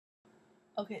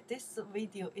Okay, this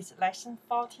video is lesson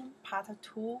 14, part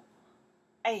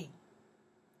 2A,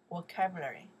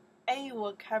 vocabulary. A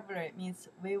vocabulary means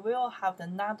we will have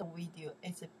another video.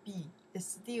 It's B. It's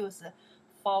still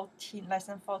 14,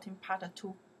 lesson 14, part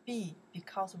 2B,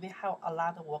 because we have a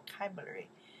lot of vocabulary.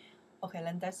 Okay,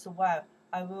 then that's why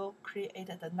I will create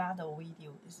another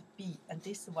video. It's B, and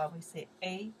this is why we say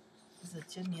A. This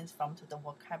just means from to the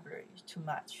vocabulary too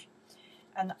much.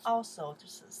 And also,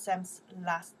 just same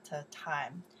last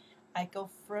time, I go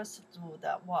first to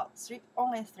the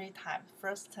only three times.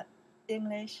 First,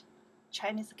 English,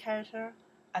 Chinese character,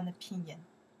 and pinyin.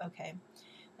 Okay.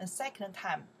 The second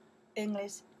time,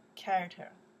 English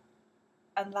character.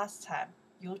 And last time,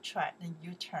 you try, then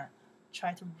you turn,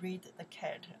 try to read the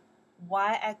character.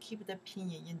 Why I keep the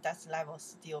pinyin in that level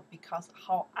still? Because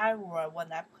however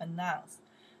when I pronounce,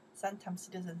 sometimes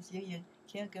students, can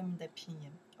you give me the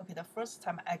pinyin? Okay, the first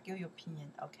time I give you pinyin,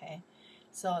 okay?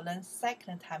 So then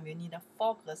second time you need to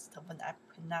focus when I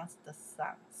pronounce the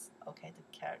sounds, okay,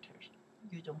 the characters.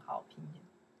 You don't have pinyin.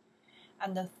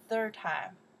 And the third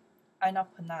time, I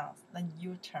not pronounce, then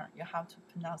you turn. You have to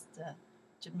pronounce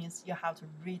it means you have to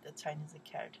read the Chinese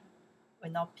character.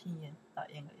 But not pinyin, not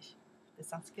English. This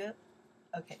sounds good?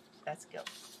 Okay, let's go.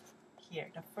 Here,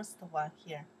 the first one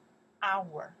here,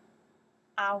 hour.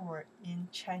 Hour in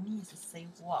Chinese say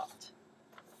what?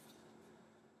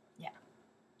 Yeah.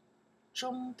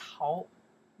 钟头.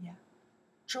 Yeah.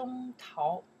 钟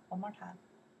头. One more time.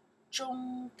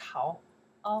 钟头.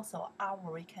 Also,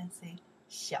 hour we can say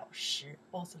小时.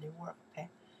 Both they work. Okay.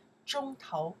 钟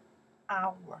头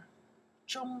hour.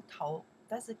 钟头.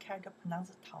 That's the character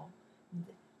pronounced 头 in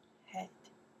the head.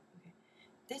 Okay.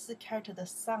 This is the character the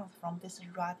sound from this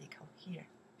radical here,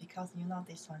 because you know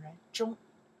this one, right? 中.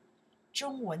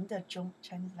 中文的中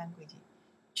Chinese language.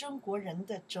 中国人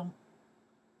的中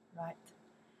right?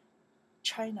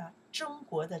 China 中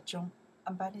国的中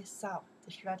and by the sound,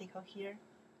 this radical here,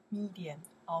 medium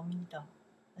or middle,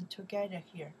 and together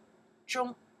here.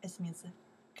 中 it means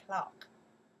clock.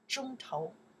 钟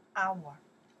头 hour.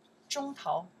 钟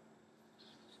头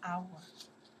hour.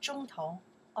 钟头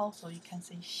also you can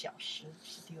say 小时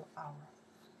still hour.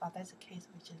 But that's the case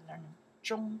we just learning.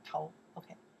 钟头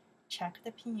okay. Check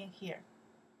the pinyin here.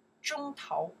 钟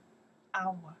头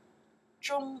hour.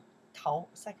 钟头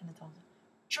second tone.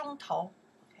 钟头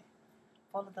okay.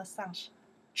 Follow the sounds.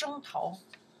 钟头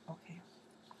okay.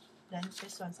 Then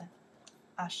this one's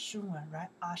assumer, right?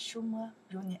 Assumer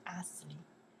如你 asli.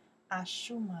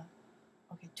 Assumer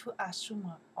okay. To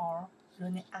assumer or 如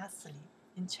你 asli.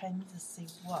 In Chinese say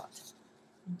what?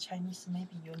 In Chinese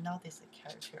maybe you know this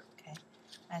character, okay?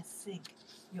 I think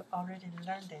you already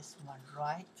learned this one,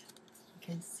 right? You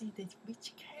can see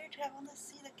which character. I want to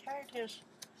see the characters.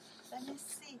 Let me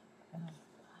see.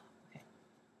 Okay.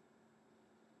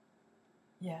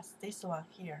 Yes, this one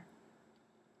here.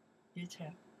 You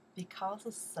turn.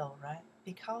 Because so, right?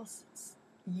 Because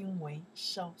因为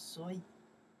so 所以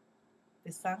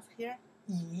The sounds here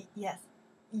以 yes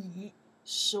以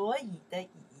所以的以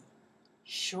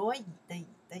所以的以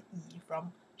的以 from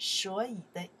所以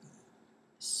的以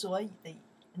所以的以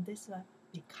and this one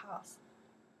because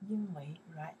因为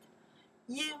right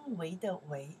因为的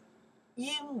为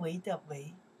因为的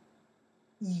为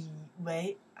以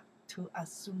为 to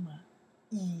assume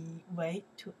以为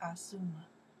to assume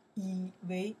以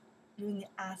为如你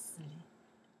asli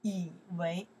以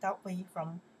为 that way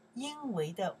from 因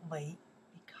为的为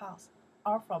because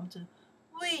or from to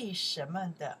为什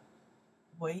么的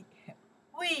为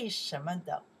为什么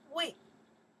的为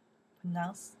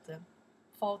pronounce the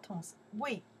four tones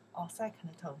为 or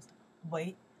second tones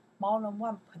为 more than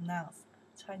one pronounce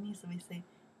Chinese we say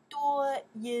多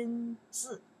音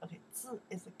字 okay 字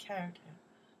is a character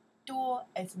多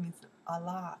it means a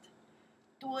lot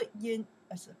多音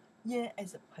is yin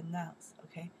is pronounced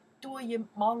okay 多音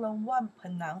more than one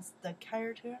pronounce the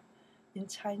character in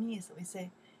Chinese we say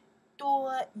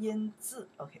多音字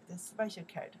okay the special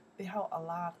character we have a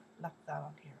lot like that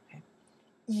one here okay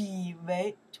以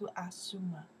为 to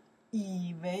assume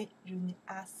以为如你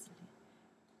asli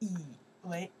以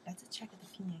为 let's check the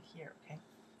pinyin here okay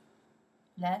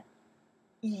then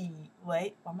以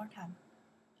为 one more time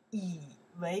以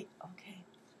为 okay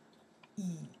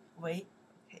以为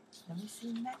okay let me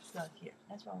see next one here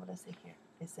next one what I say here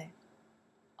they say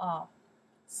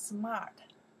smart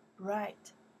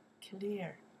bright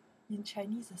clear in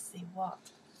Chinese say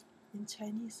what in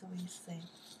Chinese we say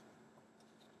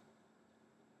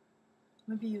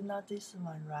maybe you know this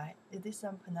one right this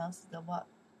one pronounced the what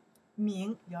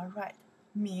明 you're right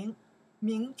明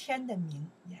明天的明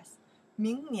yes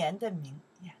明年的明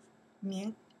yes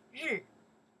明日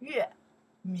月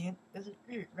明 this is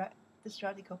日 right This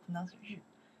radical pronounce 日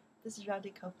This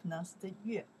radical pronounce the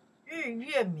月日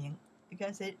月明 You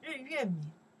can say 日月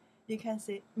明 You can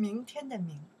say 明天的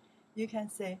明 You can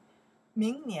say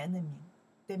明年的明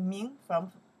The 明 from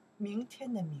明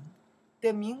天的明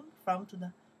The 明 from to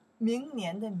the 明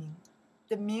年的明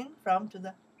The 明 from to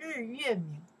the 日月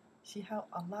明 See how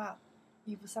a lot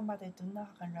If somebody do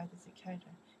not can write this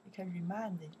character You can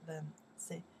remind them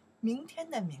Say 明天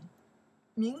的明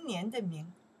明年的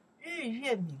明日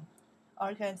月明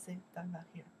Or you can say down back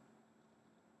here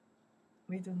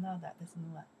We do know that there's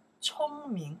no one 聪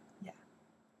明 Yeah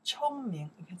聪明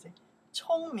You can say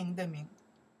聪明的明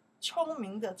聪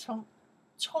明的聪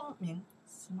聪明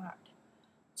smart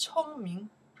聪明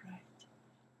bright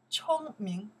聪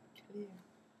明 clear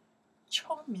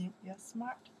聪明 You're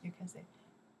smart You can say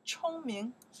聪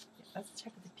明 Let's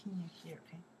check the pinyin here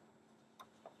Okay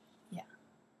Yeah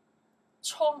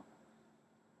聪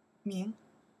明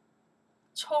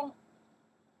聪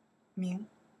明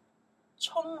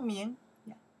聪明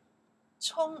Yeah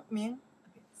聪明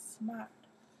Okay smart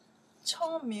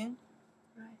聪明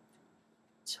right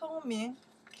聪明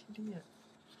clear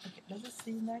Okay let's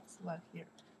see next one here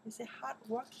We say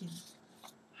hardworking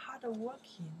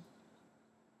hardworking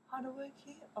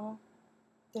hardworking or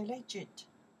diligent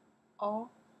or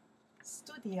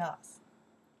studious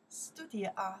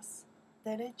studious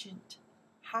diligent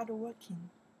hardworking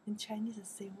in Chinese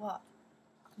say what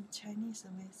in Chinese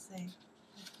we say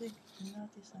I think you know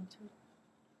this one too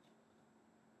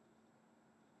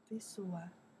this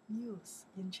one use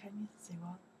in Chinese say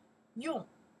what 用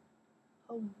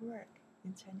homework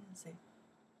in Chinese say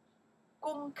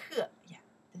功课 yeah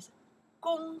this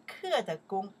功课的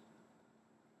功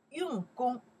用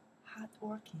功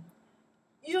hardworking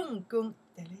用功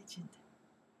diligent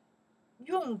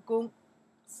用功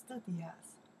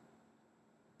studious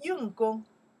用功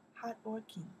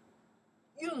hardworking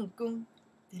用功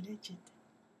diligent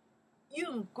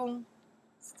用功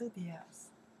studious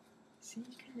See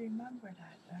you can remember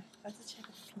that right Let's check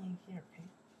the pinyin here okay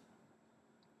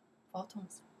 4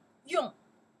 tones 用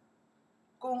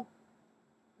功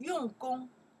用功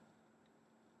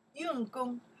用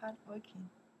功 hardworking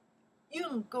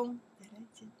用功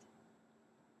diligent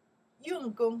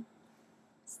用功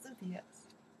studious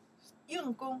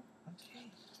用功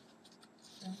okay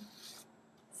then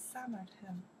summer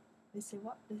term they say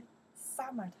what is it?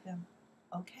 Summer term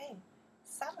okay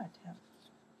summer term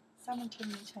summer term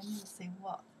in Chinese say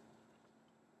what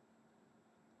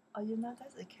oh you know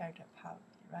that's a character probably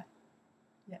right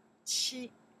yeah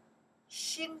七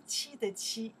星期的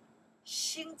期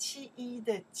星期一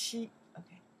的期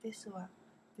okay this one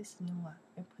this new one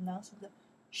we pronounce the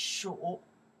暑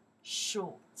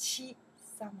暑期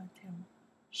summer term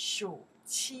暑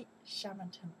期 summer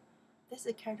term this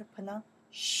is character pronounced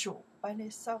暑 by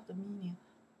itself the meaning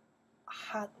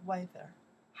hot weather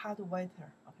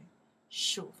okay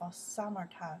暑 for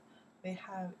summertime we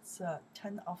have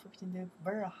 10 or 15 days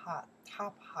very hot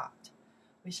top hot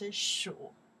we say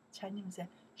暑 Chinese say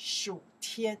暑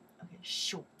天 okay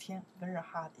暑天 very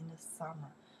hot in the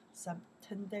summer some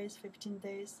 10 days 15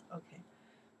 days okay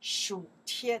暑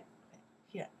天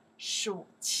okay, here 暑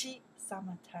期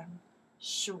summertime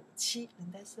暑期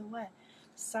and that's why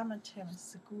summertime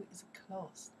school is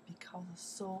closed because it's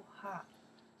so hot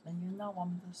and you know what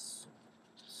the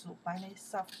暑 by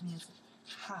itself means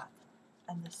hot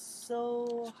and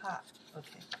so hot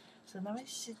okay so now we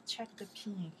should check the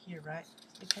pinyin here right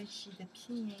you can see the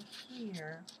pinyin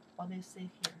here what they say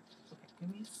here okay give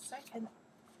me a second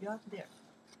you're there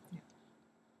yeah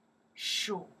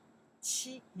暑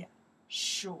期 yeah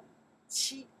暑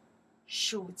期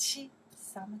暑期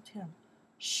summer term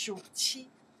暑期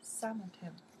summer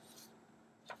term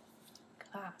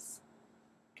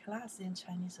class in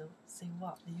Chinese say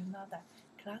what do you know that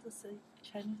class say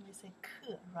Chinese we say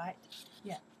课 right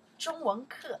yeah 中文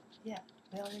课 yeah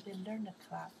we already learned the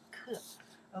class 课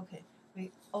okay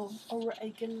we over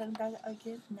again learn that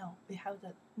again no we have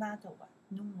another one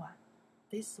new one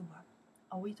this one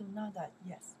oh we do know that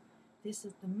yes this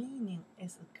is the meaning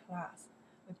is a class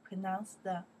we pronounce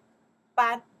the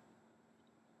班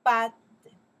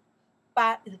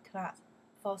is a class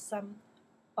for some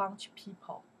bunch of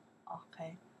people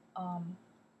okay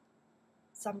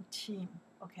some team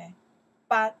okay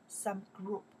but some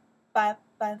group but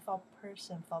for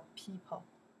person for people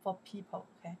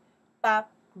okay but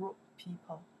group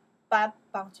people but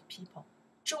bunch of people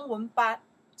中文班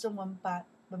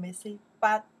when we say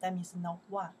but that means not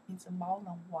one means more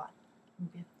than one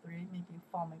maybe 3 maybe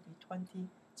 4 maybe 20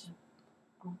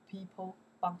 group people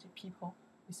bunch of people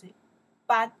we say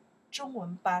班中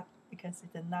文班 you can say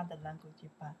another language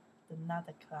班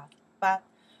another class but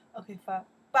okay for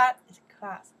but is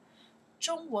class.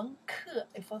 中文课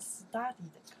is for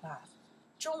study 的 class.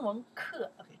 中文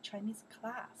课 okay, Chinese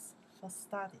class for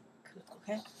study 课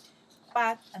okay.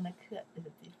 But and 课 is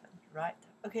different, right?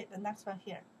 Okay, the next one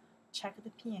here. Check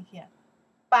the pinyin here.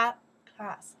 But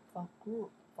class for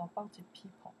group, for bunch of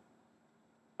people.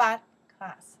 But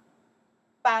class.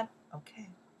 But okay.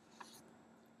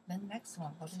 The next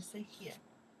one, what do they say here?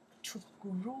 To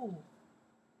grow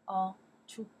or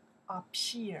to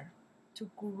appear. To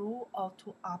grow or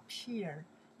to appear.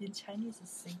 In Chinese,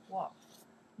 say what?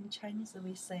 In Chinese,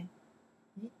 we say,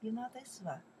 you know this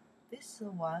one? This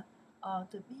one,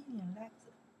 the meaning like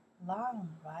long,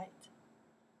 right?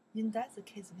 In that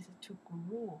case, we say to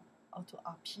grow or to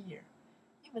appear.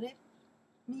 Even if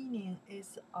meaning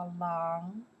is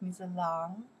long, means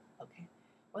long, okay.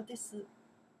 What is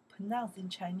pronounced in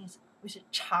Chinese? We say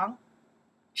长,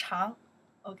 长,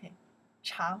 okay,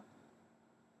 长,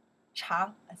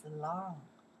 长 as long.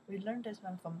 We learned this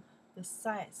one from the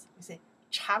size. We say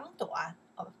长短,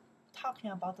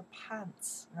 talking about the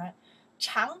pants, right?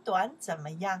 长短怎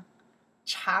么样？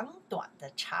长短的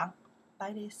长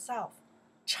by itself,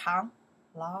 长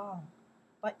long.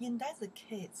 But in that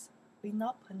case, we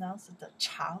not pronounce the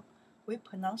长, we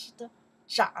pronounce the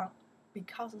长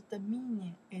because the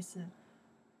meaning is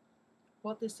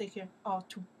what they say here, or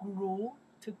to grow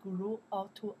or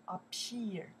to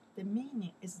appear. The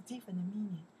meaning is different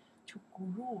meaning. To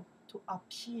grow, to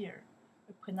appear.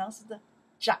 We pronounce the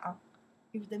长.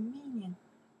 If the meaning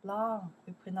long,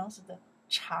 we pronounce the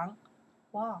长.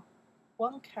 Wow,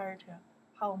 one character,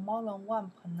 how more than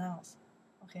one pronounce.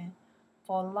 Okay,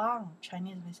 for long,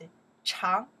 Chinese we say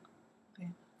长.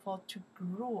 Okay, for to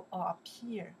grow or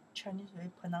appear, Chinese we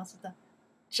pronounce the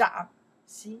长.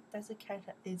 See, that's the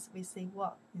character is we say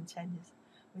what in Chinese?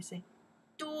 We say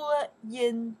多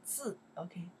音字.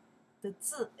 Okay, the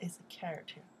字 is a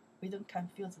character. We don't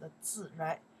confuse the 字,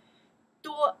 right?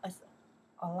 多 is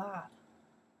a lot.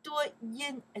 多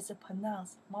音 is a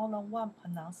pronounced, more than one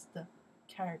pronounced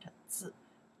character 字.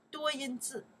 多音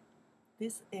字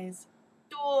this is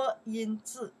多音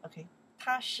字 okay,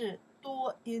 它是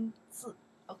多音字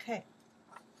okay.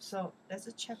 So let's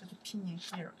check the pinyin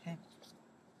here, okay?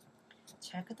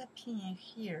 Check the pinyin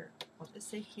here. What they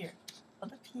say here?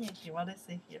 What the pinyin here? What they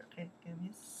say here? Okay, give me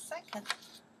a second.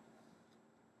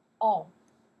 Oh,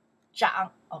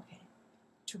 长 okay.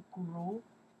 To grow,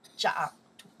 长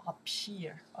to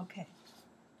appear. Okay.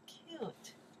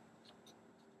 Cute.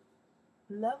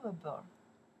 Lovable.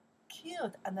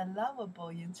 Cute and lovable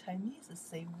in Chinese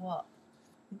say what?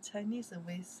 In Chinese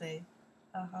we say,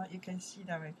 you can see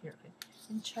that right here. Okay.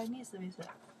 In Chinese we say,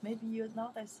 maybe you know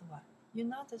this one. You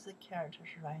know this characters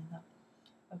right now.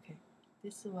 Okay.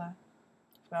 This one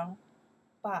from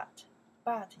but.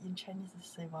 But in Chinese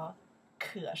say what?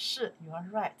 可是 you are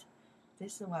right.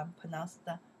 This one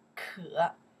pronounced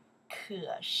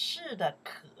可是的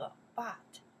可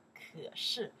but 可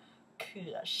是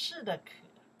的可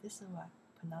this one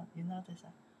pronounce you know this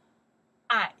one.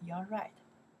 I you are right.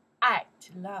 I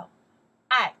to love.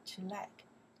 I to like.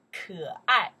 可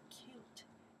爱 cute.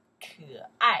 可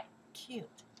爱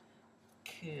cute.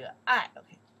 可爱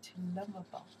okay. To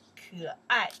lovable. 可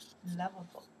爱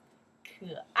lovable.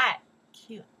 可爱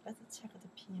cute. Let's check the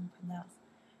pinyin pronounce.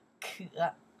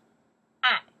 可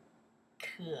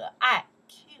爱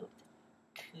cute.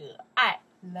 可爱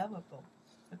lovable.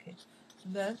 Okay.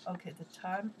 Then okay, the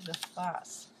time is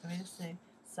fast. We say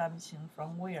something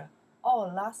from where? Oh,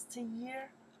 last year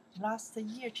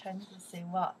Chinese say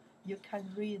what? You can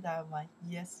read that one.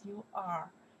 Yes, you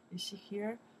are. You see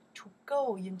here, to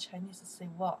go in Chinese say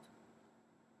what?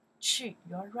 去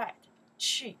you're right.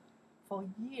 去 for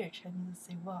year Chinese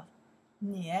say what?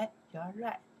 年 you're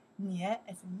right. 年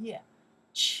is year.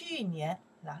 去年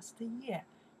last year.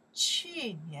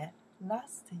 去年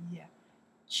last year.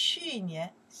 去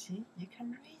年 see you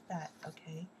can read that,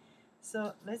 okay?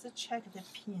 So let's check the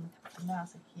pin to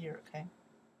pronounce here, okay?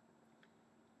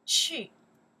 去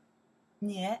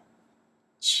年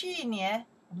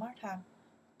one more time.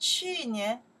 去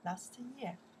年 last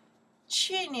year.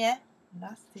 去年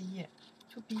last year.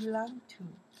 To belong to.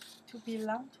 To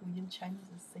belong to in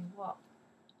Chinese say what?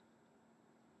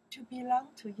 To belong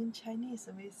to in Chinese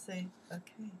we say,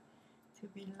 okay. To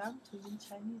belong to in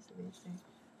Chinese we say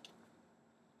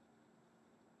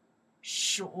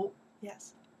属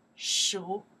yes.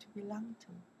 属 to belong to.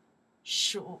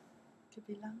 属 to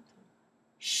belong to.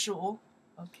 属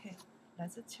okay.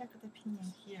 Let's check the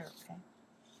pinyin here, okay?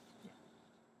 Yeah.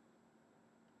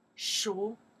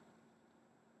 属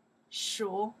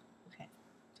okay.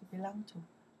 To belong to.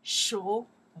 属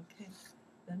okay.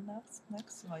 The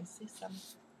next one, see some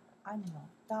animal,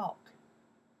 dog.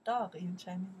 Dog in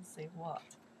Chinese say what?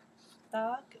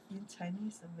 Dog in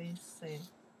Chinese we say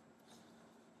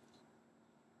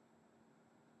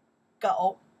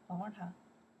狗. One more time.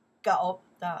 狗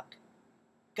dog.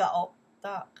 狗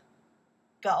dog.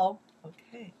 狗.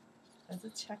 Okay.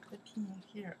 Let's check the pinyin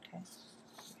here. Okay.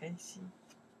 You can see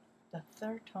the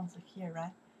third tones here,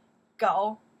 right?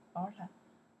 狗. One more time.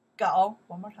 狗.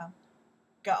 One more time.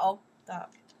 狗 dog.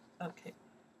 Okay.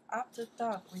 After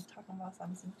dog, we talk about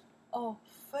something. Oh,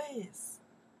 face.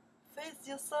 Face,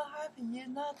 you're so happy. You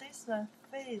know this one,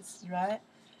 face, right?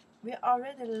 We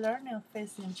already learning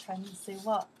face in Chinese. Say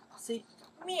what? Say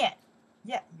面.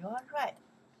 Yeah, you are right.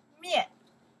 面.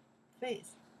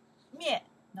 Face. 面.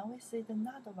 Now we say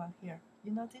another one here.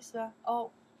 You know this one?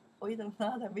 Oh, we don't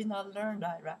know that. We not learn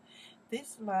that, right?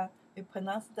 This one, we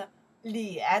pronounce the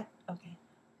脸. Okay.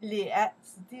 脸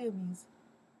still means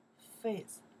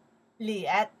face.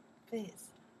 脸 face.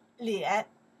 脸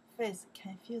face.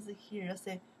 Confuse here.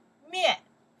 Say 面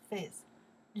face.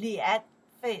 脸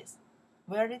face.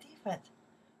 Very different.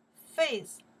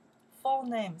 Face, full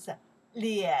names.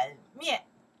 脸面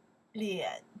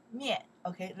脸面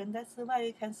Okay, then that's why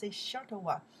you can say shorter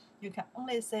one. You can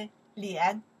only say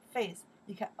脸 face.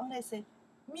 You can only say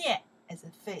面 as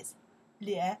a face.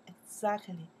 脸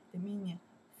exactly the meaning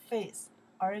face.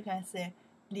 Or you can say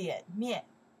脸面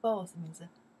both means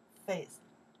face.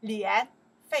 脸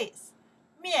face.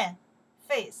 面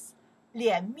face.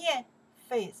 脸面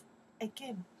face.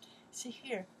 Again, see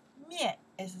here, 面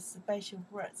is a special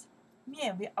words.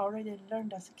 面 we already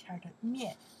learned as a character.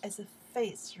 面 as a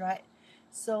face, right?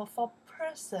 So for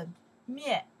person,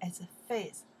 面 as a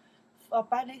face. For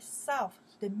by itself,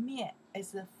 the 面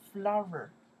is a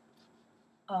flower.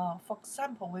 For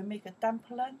example, we make a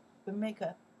dumpling, we make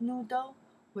a noodle,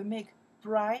 we make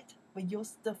bread, we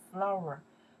use the flour.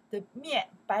 The 面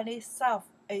by itself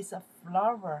is a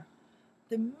flower.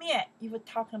 The 面, if we're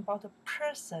talking about a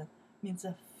person, means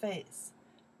a face.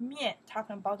 面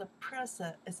talking about a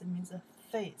person, it means a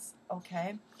face,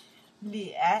 okay?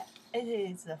 脸 it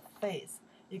is a face.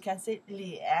 You can say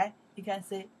脸, you can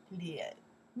say 脸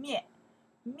面.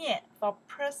 面 for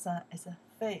person is a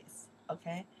face,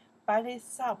 okay? By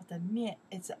itself, the 面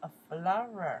is a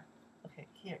flower. Okay,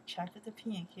 here, check the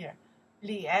pinyin here.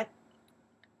 脸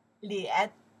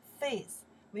face.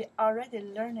 We already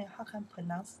learned how can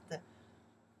pronounce the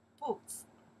books.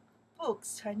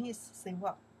 Books, Chinese say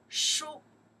what? 书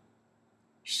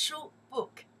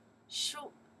book.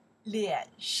 书 脸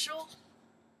书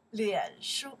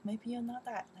Maybe you know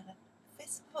that.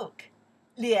 Facebook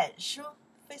脸书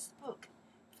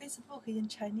Facebook in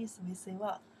Chinese we say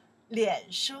what?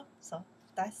 脸书 So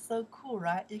that's so cool,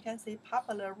 right? You can say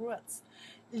popular words.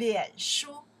 脸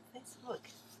书 Facebook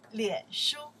脸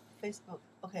书 Facebook.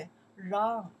 Okay,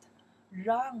 round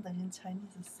in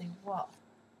Chinese say what?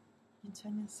 In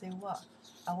Chinese say what?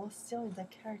 I will show you the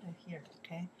character here,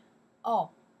 okay? Oh,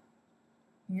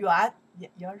 圆 Yeah,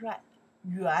 you're right.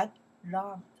 圆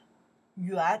round.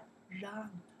 圆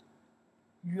round.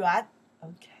 圆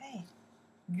Okay.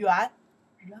 圆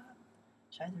round.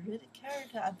 Try to read the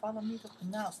character and follow me to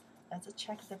pronounce. Let's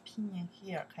check the pinyin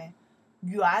here, okay?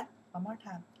 圆 One more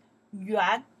time.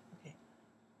 圆 Okay.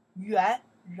 圆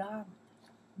round.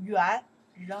 圆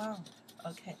round.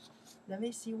 Okay. Let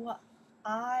me see what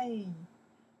I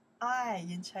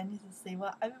in Chinese say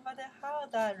what? Everybody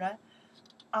heard that, right?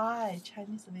 I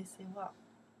Chinese we say what?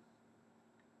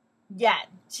 眼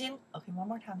睛 Okay, one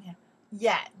more time here.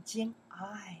 眼睛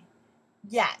I.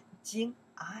 眼睛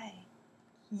I.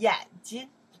 眼睛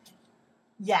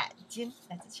眼睛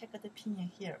Let's check the pinyin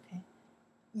here, okay?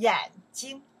 眼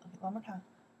睛 Okay, one more time.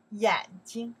 眼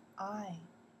睛 I.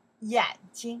 眼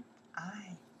睛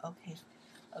I. Okay.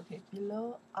 Okay,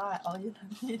 below eye or in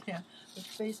the medium, the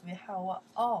face we have what?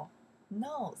 Oh,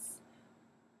 nose.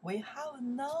 We have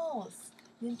nose.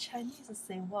 In Chinese,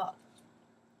 say what?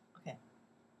 Okay,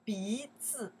 鼻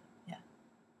子 Yeah,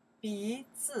 鼻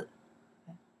子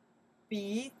Okay.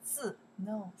 鼻子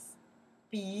nose.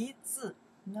 鼻子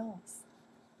nose.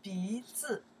 鼻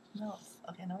子 nose.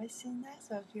 Okay, now we see next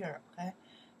one here. Okay,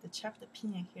 the check the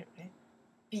pinyin here. Okay,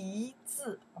 鼻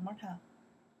子 One more time.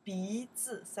 鼻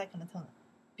子 second tone.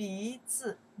 鼻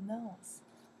子 nose.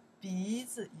 鼻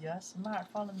子 You're smart.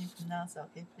 Follow me pronounce.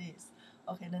 Okay, please.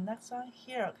 Okay, the next one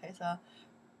here. Okay, so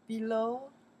below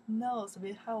nose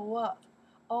we have what?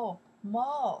 Oh,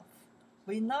 mouth.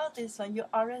 We know this one. You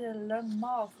already learned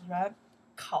mouth, right?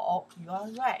 口 You are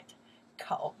right.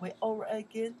 口 We over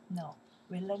again? No.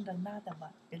 We learned another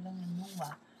one. We learned a new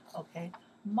one. Okay,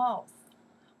 mouth.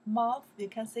 Mouth. You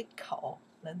can say 口.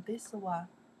 Then this one.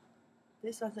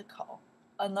 This one's a 口.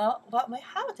 No, what we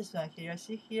have this one here.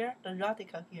 See here, the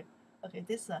radical here. Okay,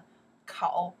 this one,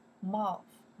 口 mouth,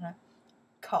 right?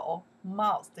 口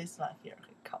mouth, this one here,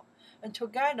 okay, 口. And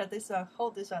together, this one,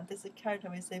 hold this one, this character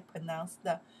we say pronounce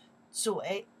the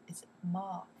嘴 is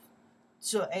mouth,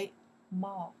 嘴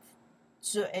mouth,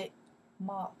 嘴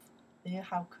mouth. Then you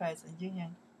have question,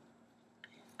 Yingying.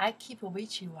 I keep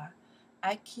which one?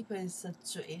 I keep is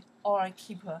嘴 or I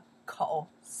keep 口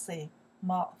say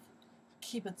mouth.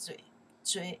 Keep 嘴.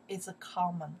 嘴 is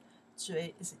common.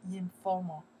 嘴 is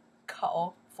informal.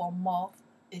 口 for mouth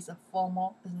is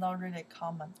formal. It's not really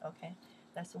common. Okay,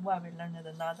 that's why we learned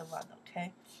another one.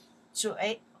 Okay, 嘴.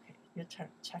 Okay, your turn.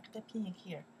 Check the pinyin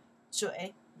here.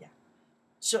 嘴 yeah.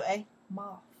 嘴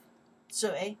mouth.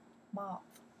 嘴 mouth.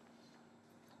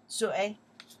 嘴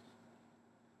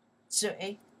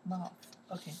嘴 mouth.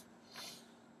 Okay.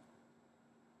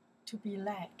 To be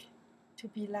like. To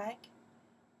be like.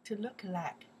 To look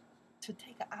like. To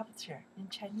take after. In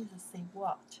Chinese, say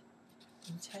what?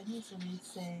 In Chinese, we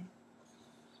say,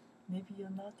 maybe you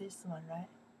know this one, right?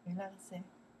 We like to say,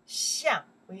 像.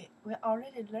 We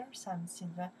already learned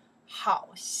something, right? 好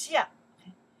像.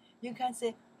 Okay. You can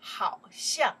say 好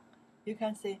像. You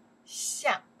can say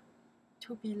像.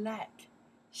 To be like.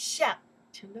 像.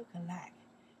 To look like.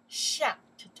 像.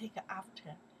 To take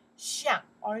after. 像.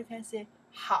 Or you can say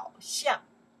好像.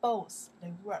 Both,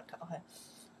 they work. Okay.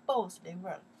 Both, they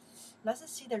work. Let's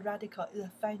see the radical is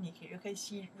funny here. You can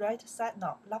see right side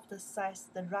now, left side,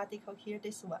 the radical here,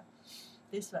 this one,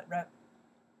 right?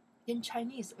 In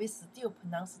Chinese, we still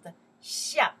pronounce the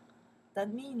像. The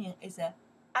meaning is an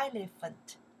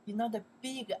elephant. You know the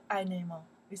big animal,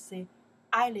 we say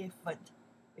elephant.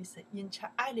 We say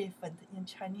elephant in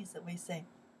Chinese, we say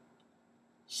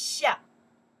像.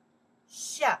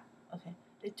 像. Okay,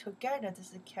 they together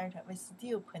this character, we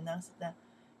still pronounce the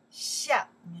像.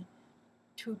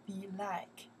 To be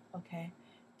like, okay,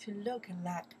 to look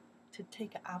like, to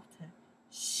take after.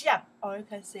 像, or you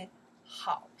can say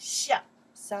好像,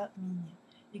 some meaning.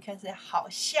 You can say 好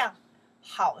像,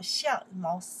 好像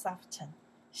more soften.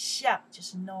 像就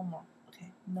是 normal,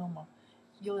 okay, normal.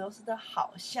 有的是的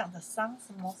好像 the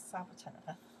sounds more soften.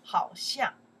 好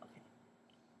像, okay,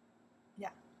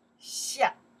 yeah,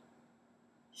 像,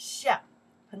 像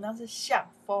pronounce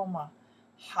像 formal.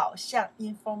 好像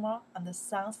informal and the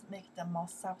sounds make them more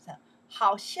subtle.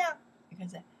 好像 you can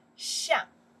say 像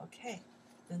okay.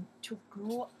 Then to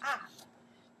grow up.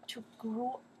 To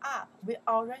grow up. We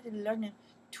already learning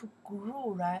to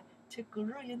grow, right? To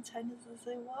grow in Chinese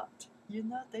say what? You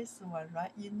know this one,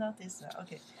 right? You know this one.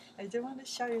 Okay. I just want to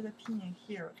show you the pinyin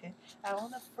here, okay? I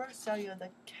want to first show you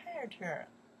the character.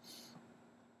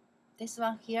 This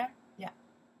one here, yeah.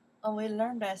 Oh, we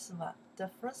learned this one. The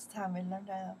first time we learned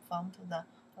that from to the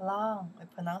long, we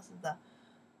pronounce the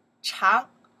长,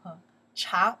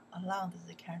 长, long is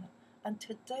the character. And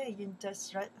today, in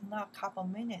just right now, a couple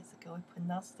minutes ago, we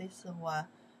pronounce this one,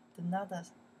 another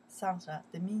sound, right?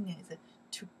 The meaning is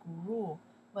to grow.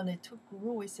 When they to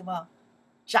grow, we say, well,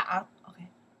 长, okay,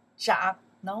 长.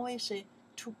 Now we say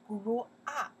to grow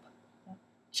up.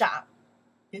 长.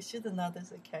 You should know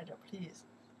this character, please.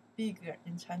 Bigger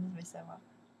in Chinese, we say, well,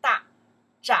 大.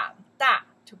 长大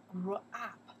to grow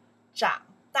up. 长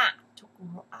大 to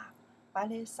grow up. By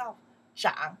itself,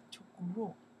 长 to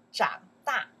grow. 长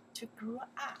大 to grow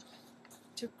up.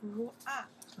 To grow up,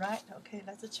 right? Okay,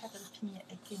 let's check the pinyin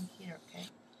again here, okay?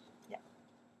 Yeah.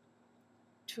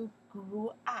 To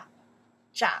grow up.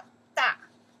 长大.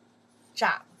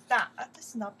 长大.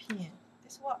 This is not pinyin.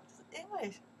 This is what? This is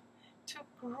English. To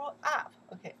grow up,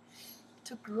 okay?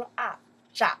 To grow up.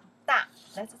 长大.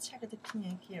 Let's check the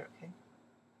pinyin here, okay?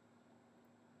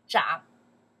 长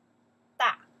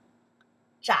大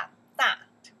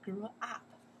to grow up.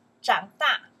 长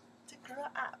大 to grow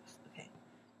up. Okay.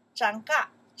 长大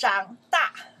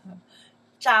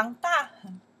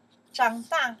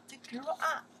to grow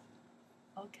up.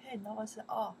 Okay, now I say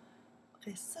oh.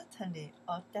 Okay, certainly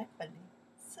or definitely.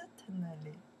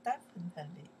 Certainly,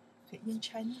 definitely. Okay, in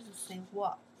Chinese say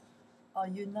what? Oh,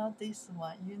 you know this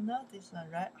one. You know this one,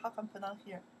 right? How can I pronounce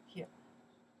here? Here.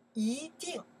 一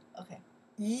定 Okay.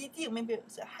 一定 maybe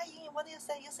say, hi, what do you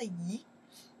say? You say 一.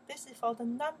 This is for the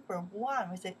number 1.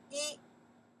 We say 一.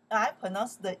 I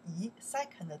pronounce the 一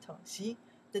second tone. See,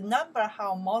 the number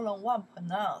have more than one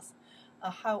pronounce.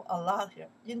 Have a lot here.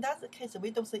 In that case,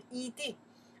 we don't say 一定.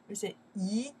 We say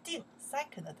一定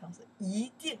second tone.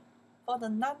 一定. For the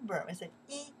number, we say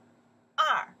一,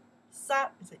 二,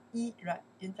 三. We say 一, right?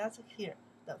 In that here,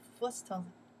 the first tone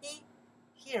一.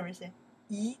 Here we say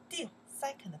一定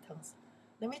second tones.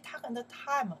 Then we talk on the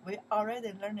time. We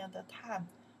already learned the time.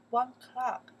 1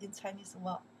 o'clock in Chinese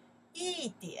word. 一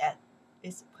点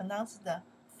is pronounced the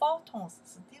 4 tones.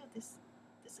 Still this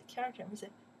It's a character. We say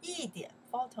一点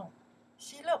photon.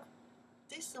 See, look,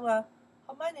 this one.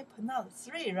 How many pronounce?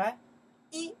 3, right?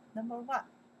 一 number 1.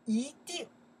 一定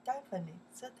definitely,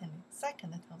 certainly.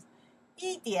 Second tones.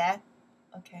 一点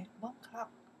okay, 1 o'clock.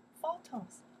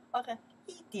 Photons. Okay,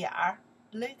 一点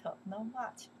little, not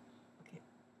much. Okay,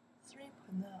 3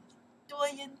 pronounce. 多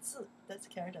音字 that's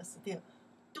character still.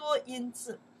 多音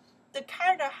字. The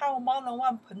character have more than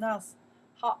 1 pronounce.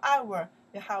 However,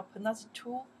 you have pronounce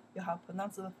 2, you have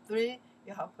pronounce 3,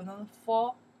 you have pronounce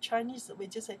 4. Chinese, we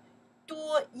just say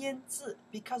多音字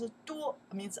because 多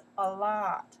means a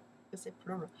lot. You say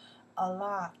plural. A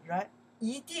lot, right?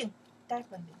 一定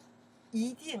definitely.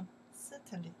 一定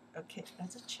certainly. Okay,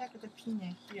 let's check the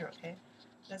pinyin here, okay?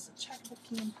 Let's check the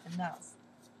pinyin pronounce.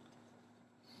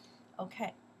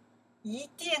 Okay. 一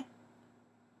定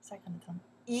second tone.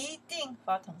 一定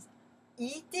photons.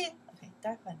 一定 okay,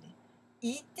 definitely.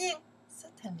 一定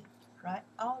certainly, right?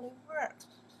 Only word.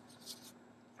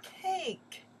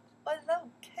 Cake. I love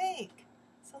cake.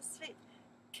 So sweet.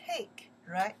 Cake,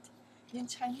 right? In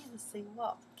Chinese, say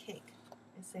what? Cake.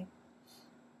 You say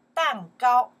蛋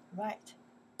糕, right?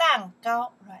 蛋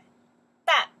糕, right?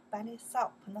 蛋 by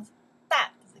itself, pronounce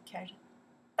蛋 is the character.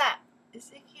 蛋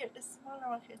is it here? This smaller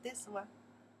one here. This one.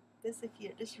 This is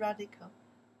here. This radical.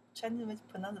 Chinese we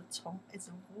pronounce 虫 is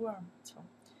worm 虫.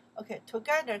 Okay,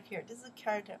 together here. This is a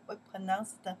character. We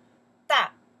pronounce the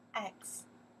蛋 x.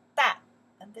 蛋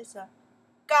and this one.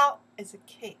 糕 is a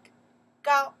cake.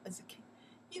 糕 is a cake.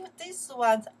 If this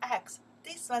one's x,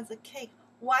 this one's a cake,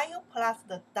 why you plus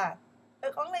the 蛋?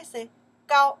 You only say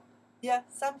糕. Yeah,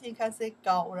 something can say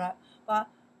糕, right? But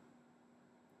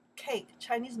cake,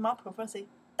 Chinese more prefer say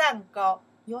蛋糕.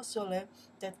 Usually,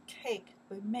 the cake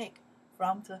we make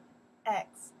from the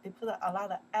eggs. We put a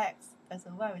lot of eggs. That's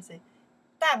why we say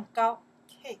蛋糕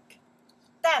cake.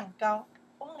 蛋糕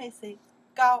only say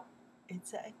糕.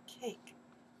 It's a cake.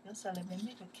 Usually we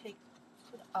make a cake,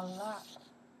 put a lot of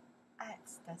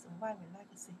eggs. That's why we like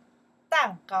to say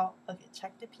蛋糕. Okay,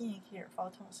 check the pinyin here.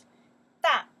 Photons.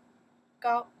 蛋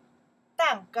糕,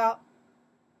 蛋糕,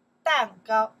 蛋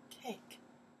糕 cake.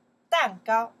 蛋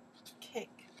糕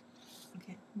cake.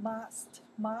 Okay, must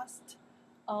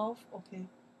of okay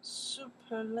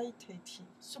superlative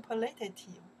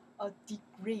or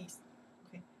degrees.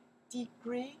 Okay,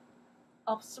 degree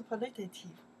of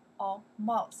superlative or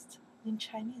must. In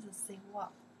Chinese, say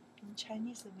what? In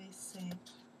Chinese, we say,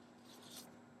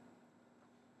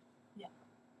 yeah,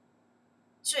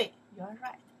 最, you are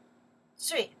right.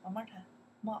 最, one more time,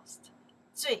 must.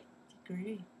 最,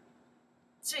 degree.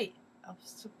 最 of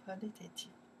superlative.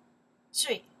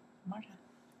 最, one more time.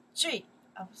 最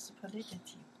of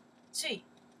superlative. 最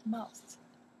must.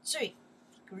 最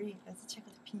degree. Let's check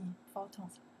the pinyin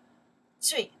photons.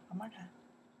 最 one more time.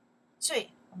 最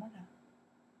one more time.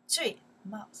 最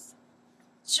must.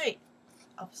 最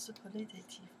of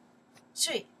superlative.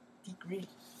 最 degree.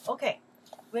 Okay,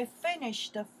 we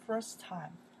finished the first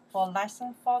time for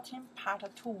lesson 14, part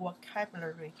 2,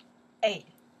 vocabulary A.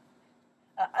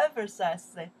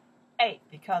 Emphasize A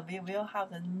because we will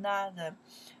have another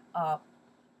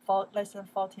for lesson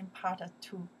 14, part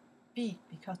 2 B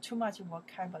because too much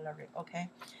vocabulary. Okay,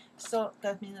 so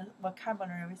that means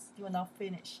vocabulary we still not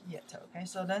finished yet. Okay,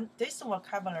 so then this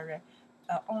vocabulary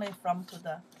only from to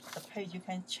the page. You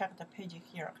can check the page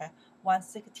here. Okay,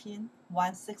 116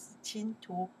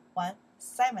 to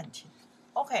 117.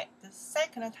 Okay, the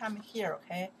second time here.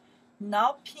 Okay,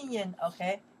 now pinyin.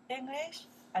 Okay, English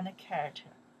and character.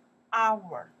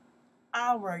 Hour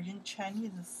in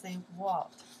Chinese say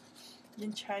what?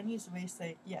 In Chinese we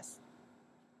say yes.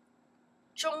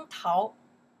 钟头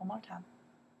one more time.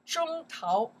 钟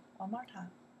头 one more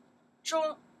time.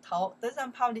 钟头 this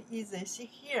one probably easy. See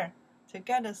here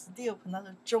together still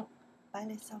pronounce 钟 by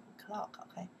itself clock.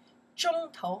 Okay.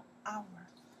 钟头 hour.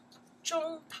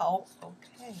 钟头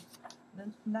okay.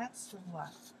 The next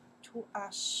one to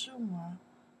assume.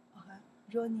 Okay.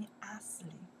 Running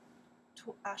asleep.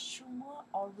 To assume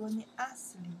or running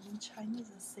asleep in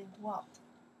Chinese say what?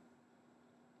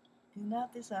 You know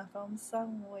this one from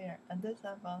somewhere and this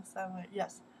one from somewhere.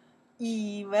 Yes.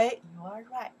 以为 you are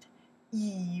right.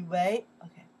 以为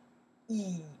okay.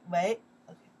 以为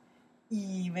okay.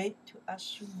 以为 to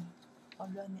assume or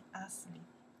running asleep.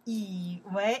 以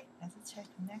为 let's check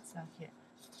the next one here.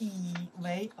 以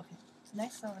为 okay.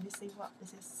 Next one let's say what?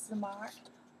 This is smart,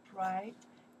 bright,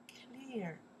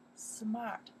 clear.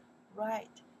 Smart,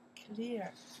 bright,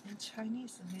 clear. In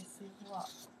Chinese we say what?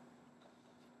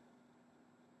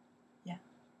 Yeah.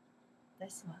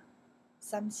 This one.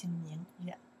 三姓名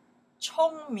yeah.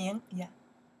 聪明 yeah.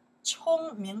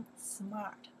 聪明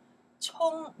smart.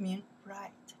 聪明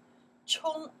bright.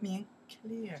 聪明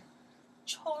clear.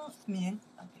 聪明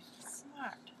okay,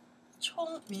 smart.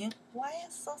 聪明 why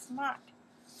so smart?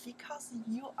 Because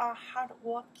you are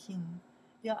hardworking.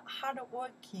 You are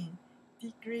hardworking.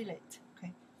 Diligent.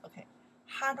 Okay.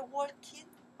 Hardworking.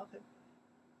 Okay.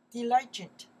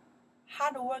 Diligent.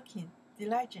 Hardworking.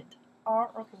 Diligent.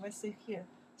 Or okay, we say here.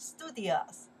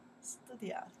 Studious.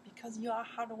 Because you are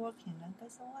hardworking, and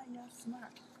that's why you are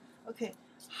smart. Okay.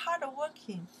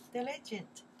 Hardworking.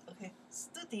 Diligent. Okay.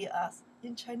 Studious.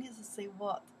 In Chinese, say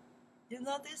what? You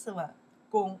know this one?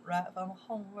 功 right from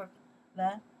homework.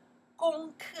 Then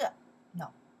功课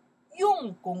no.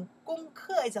 用功 功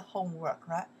课 is a homework,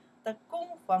 right? The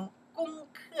功 from 功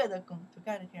课的功 to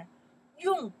get it here.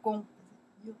 用功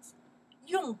use.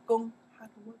 用功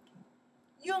hardworking.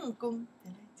 用功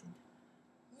diligent.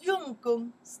 用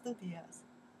功 studious.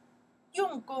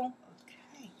 用功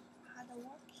okay.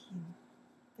 Hardworking.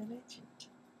 Diligent.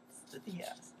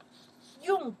 Studious.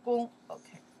 用功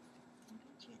okay.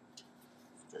 Diligent.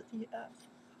 Studious.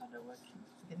 Hardworking.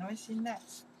 Okay, now we see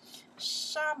next.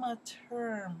 Summer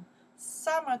term.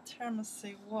 Summer term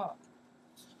say what?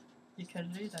 You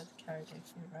can read that character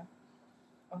here, right?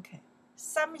 Okay.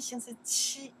 三名形是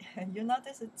七 You know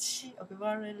this is 七 Okay, we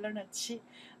already learned 七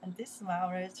And this one I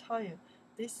already told you.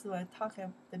 This one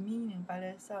talking the meaning by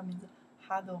itself means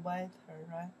hard weather,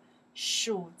 right?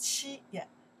 暑期 yeah.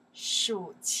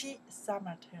 暑期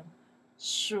summer term.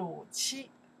 暑期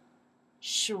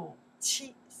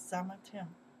summer term.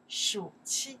 暑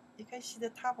期 You can see the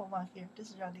top one here. This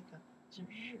is really good. 是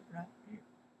日 right? 日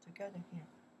together here.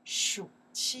 暑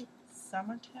期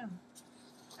summer term.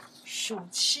 暑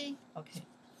期 okay.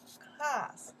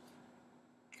 Class.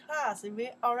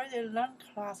 We already learned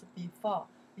class before.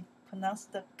 We pronounce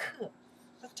the 课.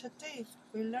 But today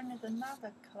we learned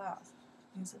another class.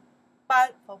 Means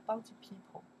班 for bunch of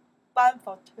people. 班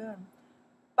for term.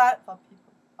 班 for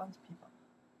people. Bunch of people.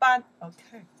 班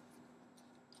okay.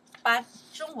 班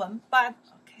中文班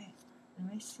okay.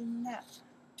 Let me see next.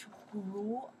 To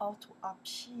grow or to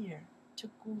appear. To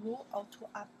grow or to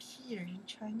appear in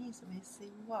Chinese we say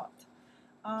what?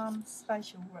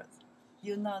 Special words.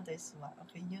 You know this one.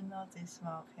 Okay, you know this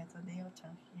one. Okay, so the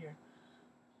Newton here.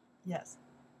 Yes.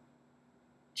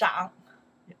 长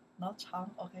not 长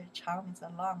okay, 长 means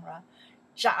long, right?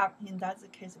 长 in that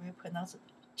case we pronounce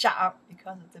长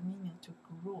because of the meaning to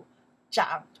grow.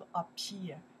 长 to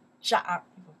appear. 长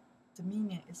the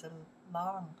meaning is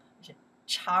long.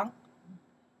 长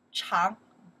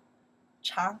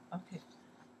okay.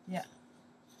 Yeah.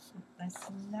 Let's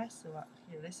see next one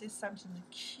here. Let's see something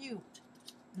cute.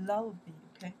 Lovely,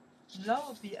 okay?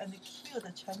 Lovely and cute,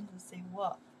 the Chinese say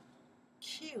what?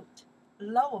 Cute,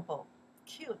 lovable.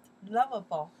 Cute,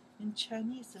 lovable. In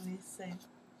Chinese we say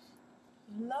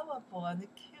lovable and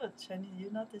cute. Chinese,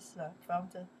 you know this one from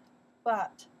the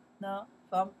but. No,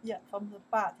 from the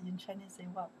but in Chinese say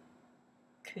what?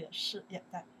 可是 yeah,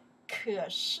 that. 可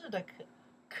是的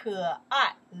可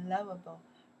爱 lovable.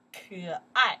 可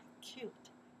爱 cute.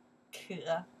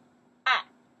 可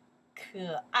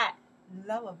爱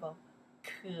lovable.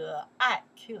 可爱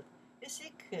cute. You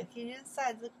see 可 here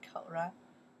inside the 口 right?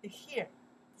 Here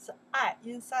is 爱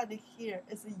inside here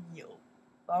is 有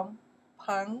from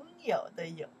朋友的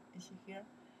友 You see here?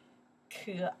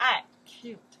 可爱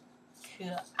cute.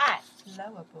 可爱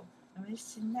lovable. Let me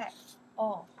see next.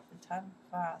 Oh, the time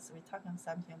fast. We're talking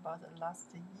something about the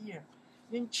last year.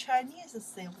 In Chinese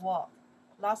say what?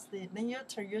 Last year. Then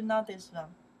you know this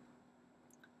one.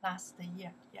 Last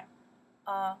year, yeah.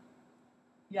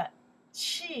 远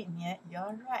去年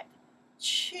you're right.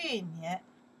 去年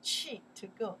去 to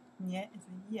go 年 is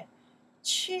year.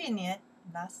 去年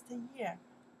last year.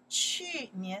 去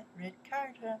年 red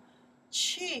character.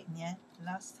 去年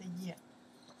last year.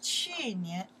 去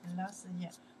年 last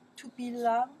year. To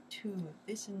belong to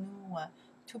this new one.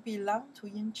 To belong to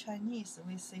in Chinese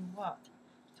we say what?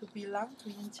 To belong to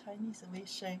in Chinese we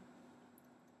say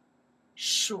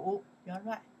属 you're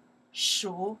right.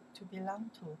 属 to belong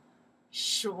to.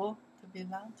 属 to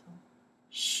belong to.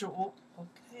 属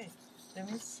okay.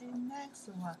 Let me see next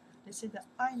one. This is the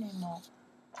animal.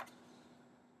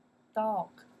 Dog.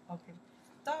 Okay.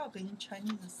 Dog in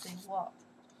Chinese say what?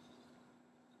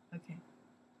 Okay.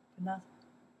 Pronounce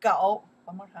狗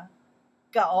one more time.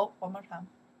 狗 one more time.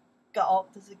 狗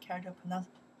this is character pronounce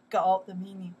狗 the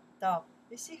meaning dog.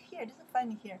 You see here, this is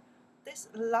funny here. This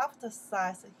left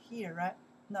side here, right?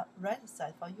 No, right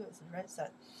side for you is right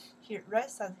side. Here, right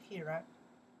side here, right?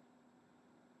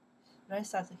 Right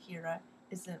side here, right?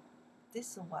 Is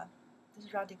this one.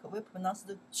 This radical. We pronounce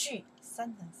the 句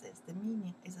sentences. The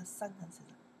meaning is a sentences.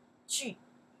 句.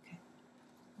 Okay.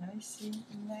 Let me see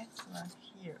next one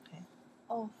here. Okay.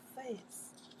 Oh,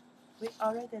 face. We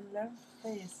already learned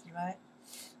face, right?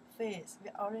 Face. We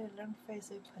already learned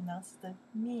face. We pronounce the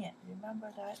面.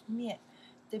 Remember that 面.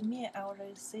 The 面, I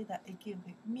already say that again.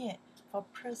 面 for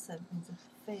person means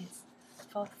face.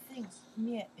 For things,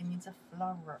 面 it means a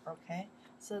flower. Okay.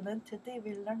 So then today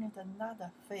we learned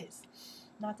another face,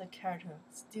 not a character,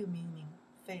 still meaning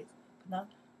face. Pronounce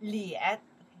脸.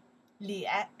 Okay.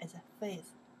 脸 is a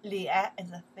face. 脸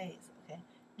is a face. Okay.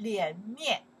 脸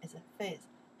面 is a face.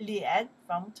 脸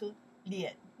from to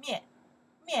脸面.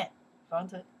 面 from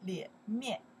to 脸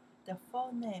面. The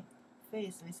full name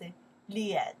face we say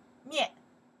脸面.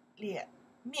 脸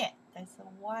面. That's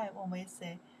why when we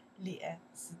say 脸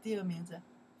still means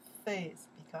face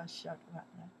because short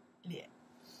one. 脸.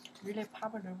 Really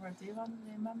popular word. Do you want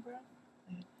to remember?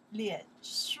 脸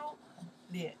书.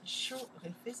 脸书.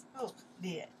 Okay. Facebook.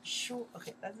 脸书.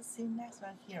 Okay. Let's see next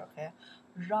one here. Okay.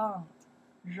 Round.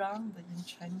 Round in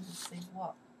Chinese say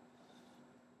what?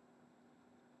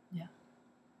 Yeah.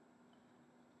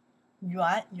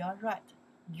 圆, you're right.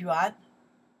 圆.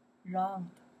 Round.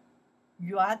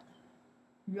 圆.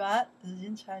 圆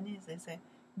in Chinese they say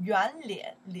圆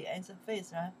脸. 脸 is a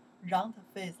face, right? Round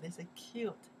face they say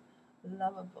cute,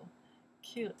 lovable,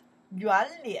 cute. 圆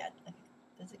脸. Okay,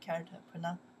 that's a character.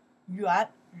 Pronounce 圆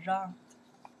round.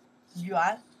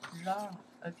 圆 round.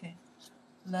 Okay.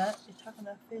 Then we talk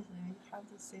about face. We have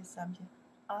to say something.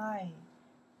 Eye.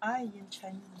 Eye in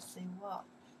Chinese say what?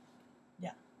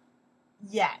 Yeah.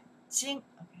 眼睛.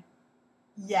 Okay.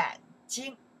 眼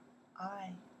睛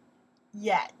eye.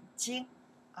 眼睛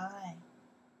eye.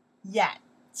 眼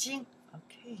睛.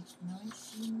 Okay. Now we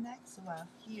see next one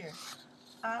here.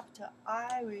 After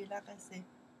eye, we like I say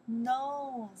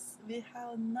nose. We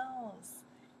have nose.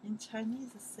 In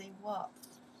Chinese say what?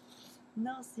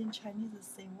 Nose in Chinese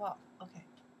say what? Okay.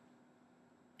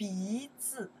 鼻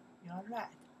子. You're right.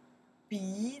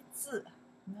 鼻子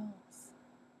nose.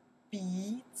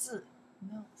 鼻子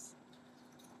nose.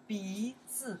 鼻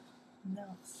子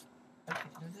nose. Okay,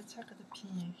 let's check the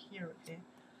pinyin here, okay?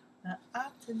 Now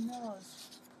after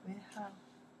nose, we have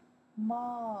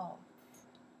mouth.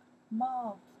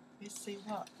 Mouth, we say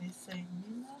what? We say,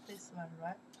 you know this one,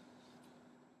 right?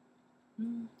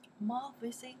 Mouth,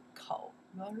 we say 口.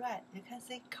 You're right, you can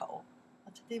say 口.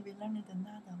 But today we learned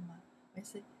another one. We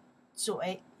say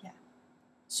嘴. Yeah.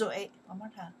 嘴. One more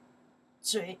time.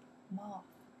 嘴, mouth.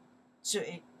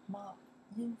 嘴, mouth.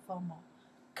 Informal.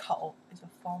 口 is a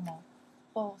formal.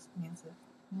 Both means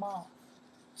mouth.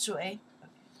 嘴. Okay.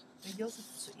 We use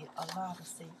嘴 a lot to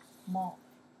say mouth.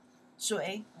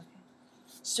 嘴. Okay.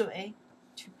 嘴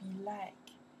to be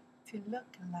like, to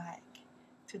look like,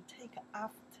 to take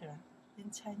after. In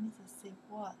Chinese say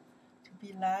what? To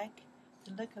be like,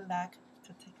 to look like,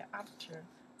 to take after.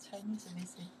 Chinese we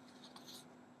say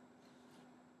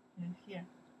here.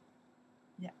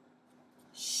 Yeah.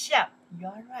 像, you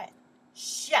are right.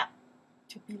 像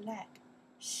to be like,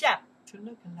 像 to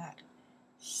look like,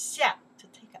 像 to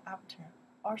take after.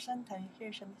 Or sometimes you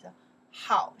hear something say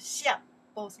好像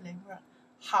both they work.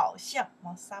 好像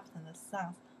more soft than the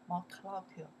sounds, more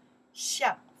colloquial.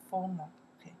 像 formal.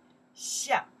 Okay.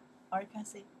 像 or you can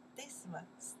say this one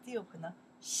still pronounce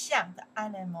像 the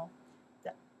animal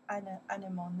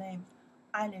name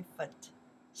elephant.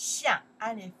 像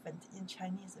elephant in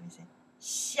Chinese we say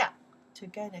像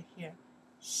together here.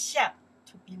 像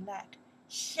to be like,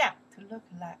 像 to look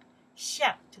like,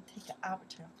 像 to take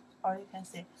after. Or you can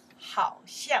say 好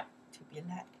像 to be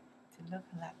like, to look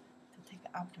like, to take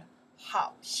after.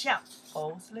 好像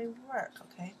both they work.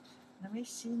 Okay. Let me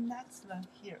see next one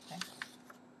here. Okay.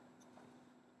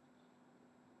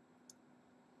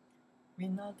 We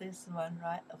know this one,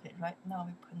 right? Okay, right now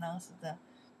we pronounce the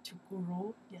to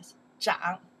grow. Yes,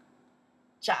 长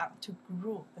to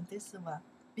grow. And this one,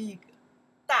 big,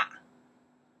 大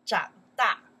长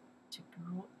大 to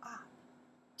grow up.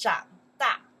 长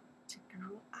大 to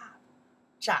grow up.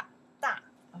 长大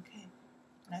Okay,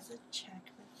 let's check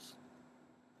this.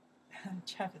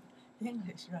 Check the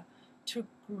English, right? To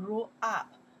grow up.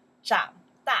 长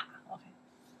大 Okay.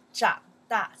 长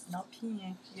大 no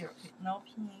pinyin here. Okay, no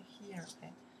pinyin here.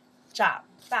 Okay. 长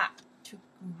大 to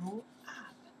grow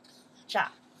up.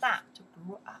 长大 to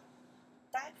grow up.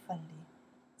 Definitely,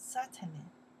 certainly,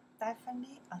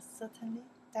 definitely or certainly,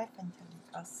 definitely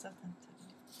or certainly.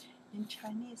 In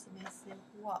Chinese we say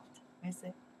what? We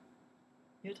say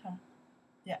your turn.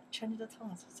 Yeah, change the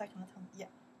tones, second tone. Yeah.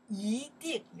 一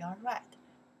定 you're right.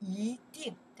 一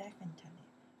定 definitely.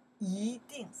 一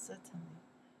定 certainly.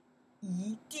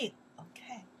 一定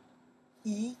okay.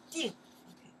 一定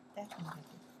okay.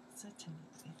 Definitely. Certainly.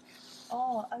 Okay.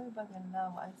 Oh, everybody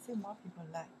love. I see more people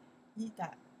like eat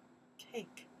that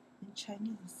cake. In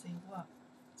Chinese say what?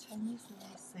 Chinese we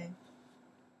say,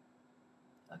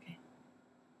 okay,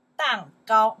 蛋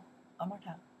糕. One more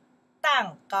time.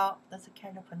 蛋糕. That's the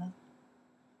kind of pronounce.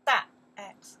 大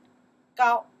X.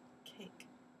 糕 cake.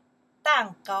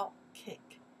 蛋糕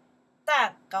cake.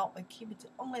 蛋糕 we keep it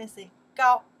only say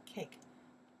糕 cake.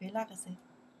 We like to say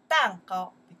蛋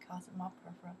糕 because more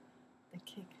prefer the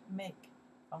cake make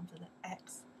from the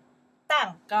X.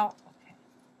 蛋糕 okay.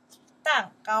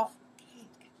 蛋糕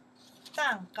cake.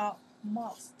 蛋糕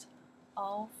most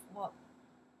of what?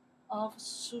 Of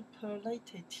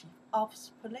superlative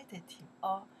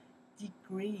or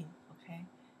degree, okay?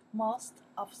 Most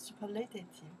of superlative,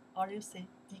 or you say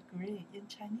degree. In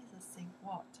Chinese, say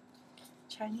what?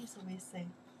 Chinese we say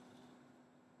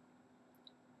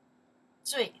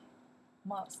最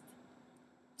most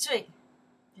最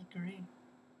degree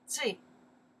最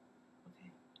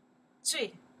okay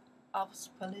最 of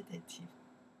superlative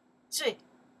最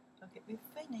okay. We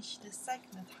finish the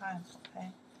second time,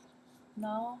 okay.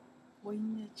 Now we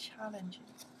need to challenge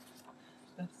it.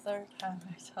 The third time,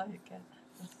 I tell you again,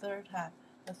 the third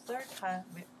time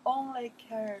we only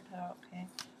character, okay?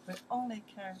 We only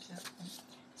character, okay?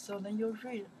 So then you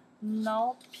read,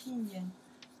 no pinyin,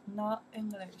 no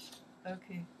English,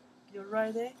 okay? You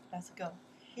ready? Let's go.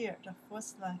 Here, the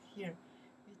first line here.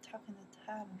 We talking the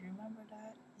time, remember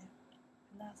that? Yeah.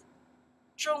 That's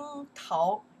中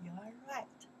头, you are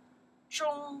right.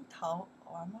 中头,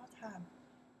 one more time.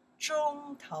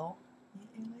 中头 in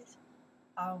English,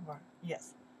 hour.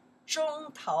 Yes.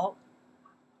 中头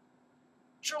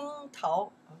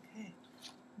okay.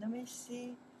 Let me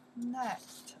see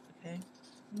next, okay.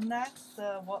 Next,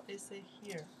 what is it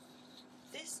here?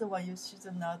 This one you should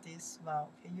know this one,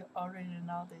 okay. You already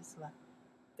know this one.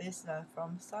 This one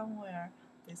from somewhere,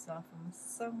 this one from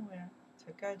somewhere.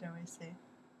 Together we say,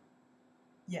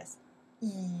 yes.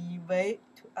 以为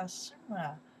to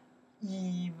assume.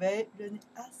 以为人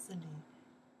asli.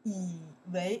 以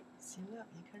为 see look,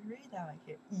 you can read down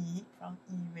here. 以 from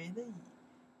以为的以，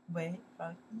为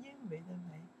from 因为的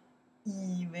为，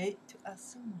以为 to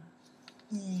assume.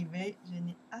 以为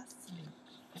人 asli.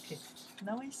 Okay,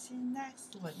 now we see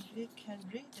next one. If you can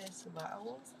read this one, I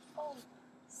was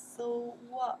so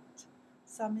what?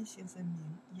 Something is a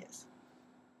mean, yes.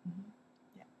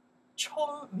 Yeah.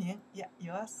 聪明 yeah,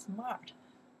 you are smart.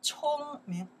 聪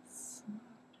明 smart.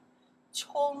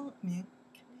 聪明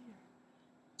clear.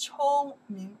 聪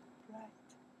明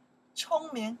bright.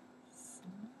 聪明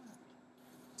smart.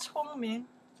 聪明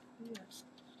clear.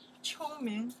 聪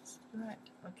明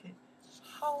bright. Okay.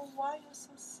 Why you so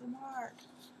smart?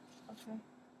 Okay.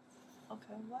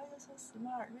 Why you so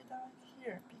smart? Read down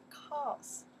here.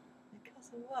 Because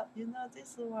what? You know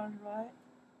this one, right?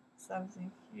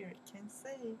 Something here can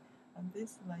say, and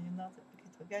this one you know that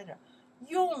okay together.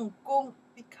 用功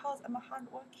because I'm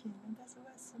hardworking, and that's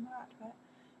why smart, right?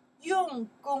 用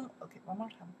功 okay, one more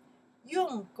time.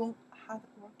 用功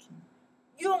hardworking.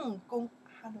 用功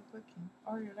hardworking.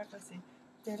 Or you like to say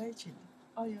diligent.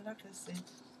 Or you like to say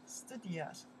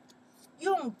studious.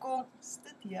 用功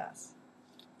studious.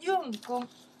 用功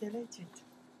diligent.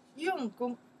 用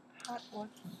功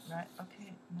hardworking, right?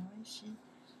 Okay, now we see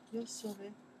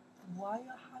usually why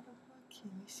you're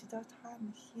hardworking. You see the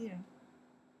time here.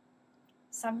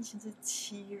 3星期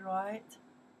七 right?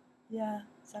 Yeah,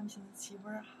 3星期七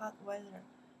very hot weather.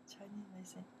 Chinese they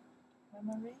say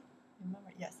remember?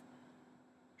 Yes.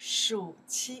 暑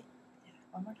期 yeah,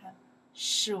 one more time.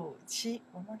 暑期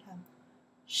one more time.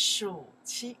 暑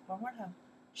期 one more time.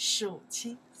 暑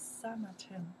期 summer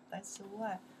term. That's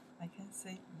why I can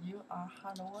say you are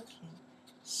hardworking.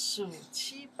 暑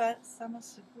期班 summer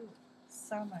school.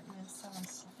 Summer in summer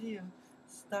still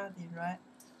study, right?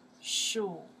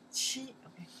 暑期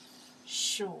okay.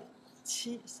 暑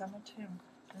期 summer term.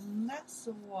 The next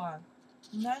one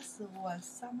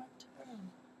summer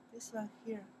term. This one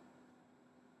here.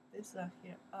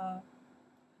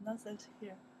 Not that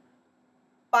here.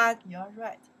 班 you're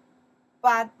right.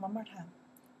 班 one more time.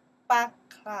 班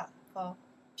class for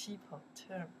people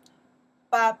term.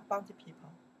 班 bounty people.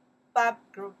 班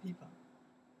group people.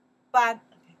 班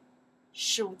okay.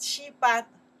 暑期班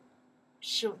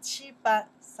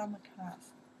summer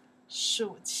class.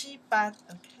 暑期班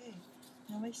okay.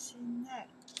 Now we see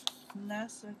next.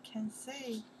 Next we can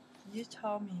say you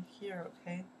told me here,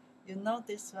 okay. You know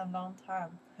this one long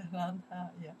time,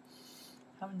 yeah.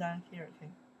 Come down here,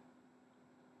 okay.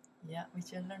 Yeah, we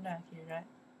just learned that here, right?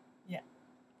 Yeah.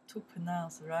 To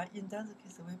pronounce, right? In that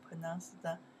case, we pronounce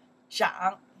the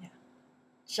长, yeah.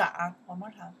 长, one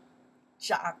more time.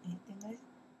 长 in English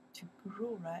to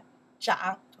grow, right?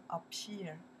 长 to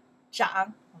appear.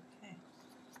 长, okay.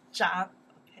 长,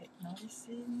 okay. Now we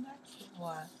see next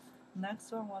one.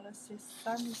 Next one, wanna say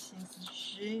something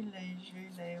really,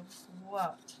 really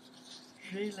what?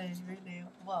 Really, really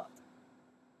what?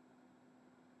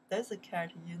 There's a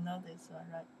character, you know this one,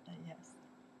 right? Yes.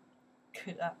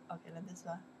 可 okay, then this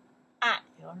one. 爱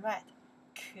you're right.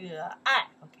 可爱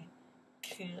okay.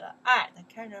 可爱 the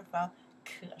character from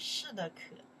可是的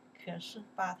可是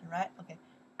but right okay.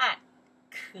 爱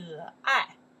可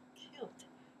爱 cute.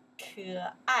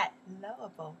 可爱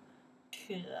lovable.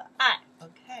 可爱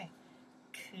okay.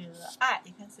 可爱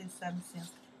you can say something.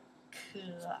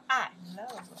 可爱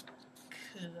lovable.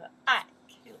 可爱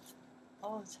cute.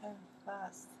 Oh, turn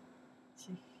fast.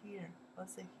 To here.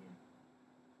 What's it here?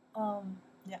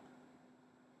 Yeah.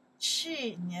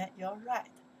 去年 you're right.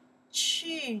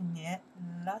 去年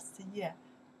last year.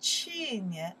 去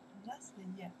年 last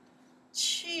year.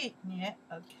 去年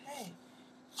okay.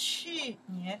 去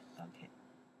年 okay.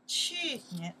 去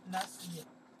年 last year.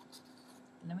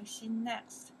 Let me see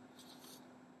next.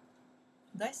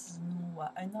 This is new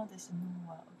one. I know this is new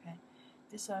one. Okay.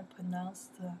 This one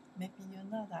pronounced. Maybe you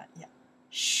know that. Yeah.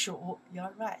 数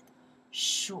you're right.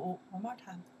 数 one more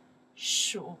time.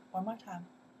 数 one more time.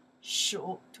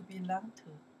 数 to belong to.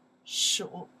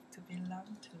 数 to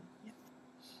belong to. Yeah.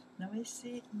 Let me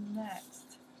see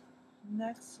next.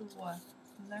 Next one.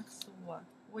 Next one.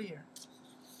 Where?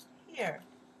 Here.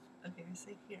 Okay, we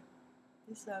see here.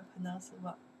 This one pronounced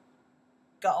what?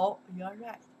 Go. You're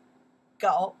right.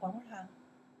 Go. One more time.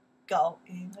 Go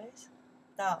English.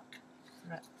 Dog.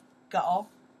 Right. Go.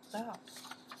 Dog.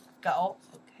 Go.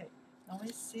 Okay. Let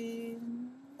me see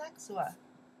next one.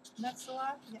 Next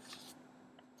one. Yeah.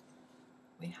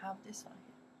 We have this one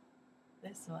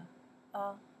here. This one.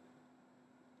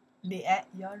 脸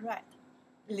you're right.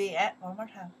 脸 one more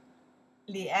time.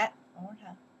 脸 one more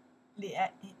time.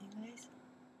 脸 in English.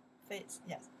 Face,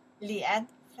 yes. 脸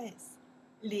face.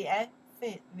 脸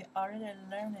face. We already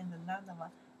learned another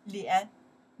one. 脸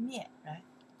面 right.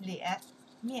 脸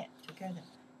面 together.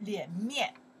 脸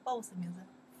面 both means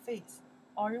face.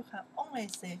 Or you can only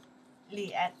say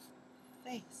脸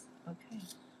face. Okay.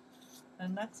 The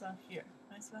next one here.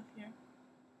 Next one here.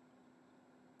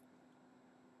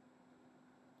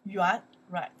 圆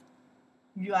right.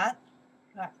 圆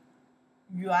right.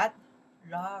 圆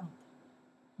round.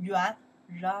 圆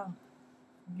round.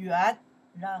 圆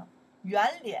round.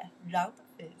 圆脸 round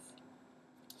face.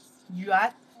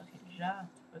 圆 okay round.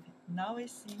 Okay. Now we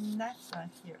see next one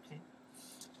here. Okay.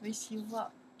 We see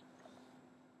what?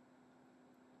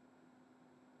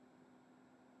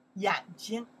 眼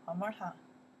睛 one more time.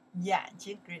 眼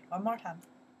睛 great. One more time.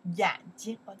 眼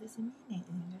睛 what is the meaning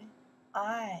in English?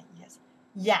 Eye, yes.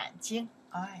 眼睛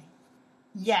eye.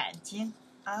 眼睛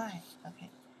eye. Okay.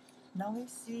 Now we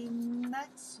see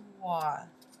next one.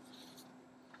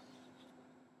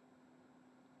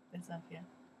 This one here.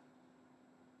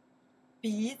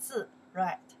 鼻子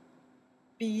right.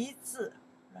 鼻子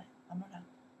right. One more time.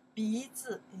 鼻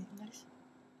子 in English.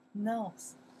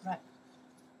 Nose right.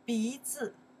 鼻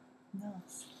子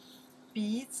nose.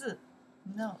 鼻子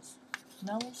nose.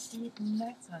 Now we see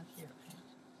next one here. Okay.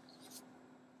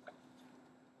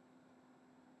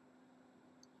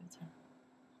 Return.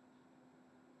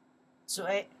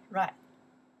 嘴 right.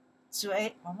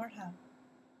 嘴 one more time.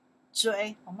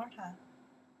 嘴 one more time.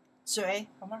 嘴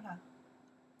one more time.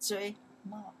 嘴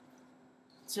mouth.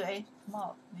 嘴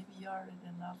mouth. Maybe you already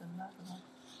know another one.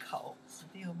 口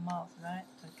still mouth, right?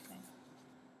 Okay.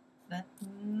 Then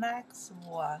next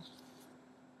one.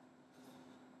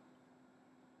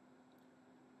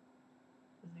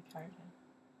 Is the character.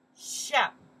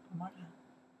 像 one more time.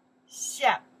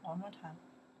 像 one more time.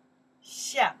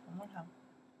 像 one more time.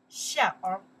 像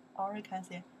or you can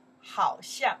say 好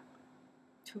像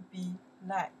to be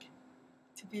like.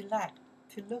 To be like.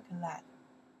 To look like.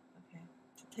 Okay.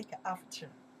 To take after.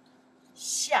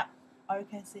 像 or you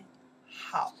can say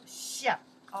好像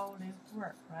only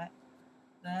word, right?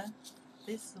 Then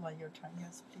this one your turn.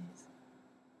 Yes, please.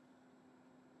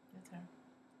 Your turn.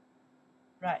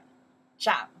 Right.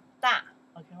 长大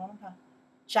okay, one more time.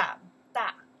 长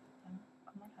大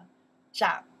one more time.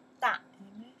 长大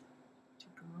English to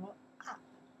grow up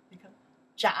because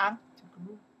长 to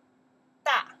grow,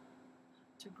 大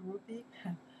to grow big,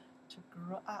 to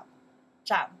grow up.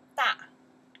 长大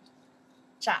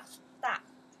长大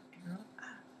to grow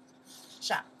up.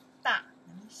 长大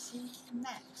Let me see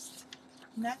next.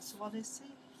 Next what is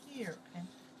see here? Okay.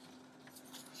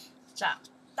 长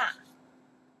大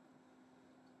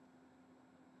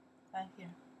right here.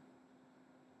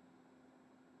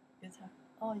 Yes,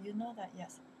 oh, you know that,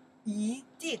 yes. 一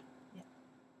定 yeah.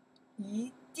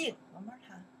 一定 one more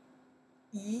time.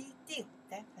 一定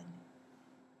definitely.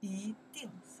 一定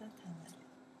certainly.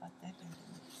 But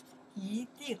definitely. 一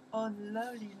定 Oh,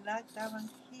 lovely, like that one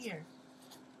here.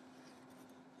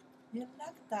 You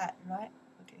like that, right?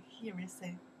 Okay, here we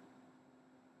say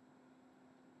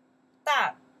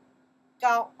蛋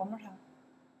糕 one more time.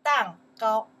 蛋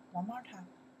糕 one more time.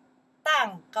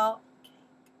 蛋糕 cake.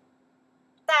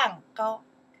 蛋糕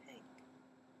cake.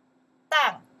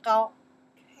 蛋糕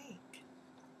cake.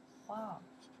 Wow,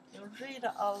 you read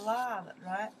a lot,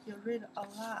 right? You read a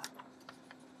lot.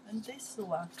 And this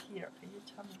one here, can you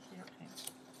tell me here, okay?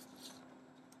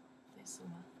 This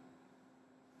one.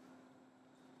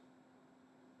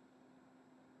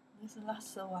 This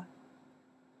last one.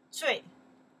 最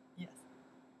Yes.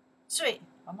 最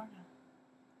one more time.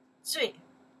 最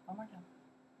one more time.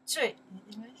 最 in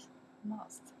English,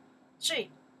 most. 最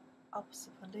of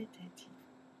superlative.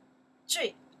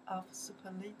 最 of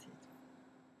superlative.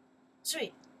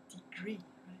 最 degree,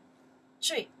 right?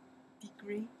 最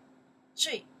degree.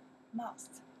 最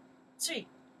most. 最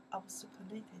of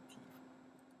superlative.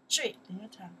 最 in your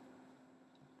tongue.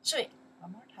 最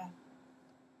one more time.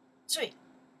 最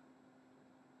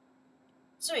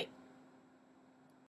最